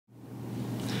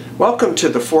Welcome to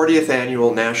the 40th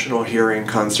Annual National Hearing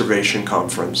Conservation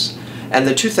Conference and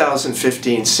the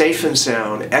 2015 Safe and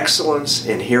Sound Excellence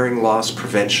in Hearing Loss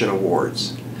Prevention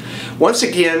Awards. Once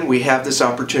again, we have this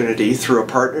opportunity through a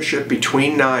partnership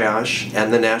between NIOSH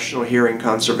and the National Hearing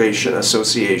Conservation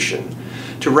Association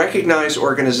to recognize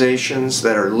organizations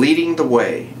that are leading the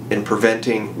way in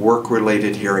preventing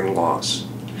work-related hearing loss.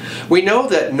 We know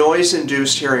that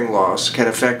noise-induced hearing loss can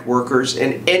affect workers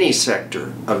in any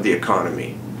sector of the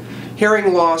economy.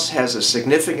 Hearing loss has a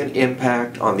significant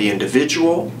impact on the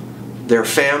individual, their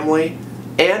family,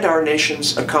 and our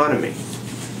nation's economy.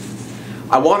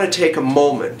 I want to take a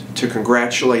moment to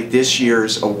congratulate this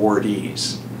year's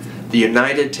awardees, the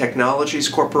United Technologies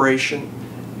Corporation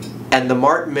and the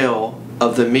Mart Mill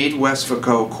of the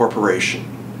Meade-Westvaco Corporation.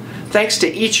 Thanks to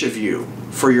each of you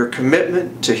for your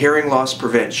commitment to hearing loss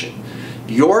prevention.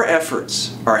 Your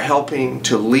efforts are helping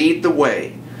to lead the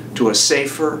way to a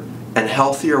safer and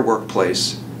healthier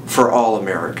workplace for all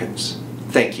Americans.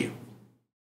 Thank you.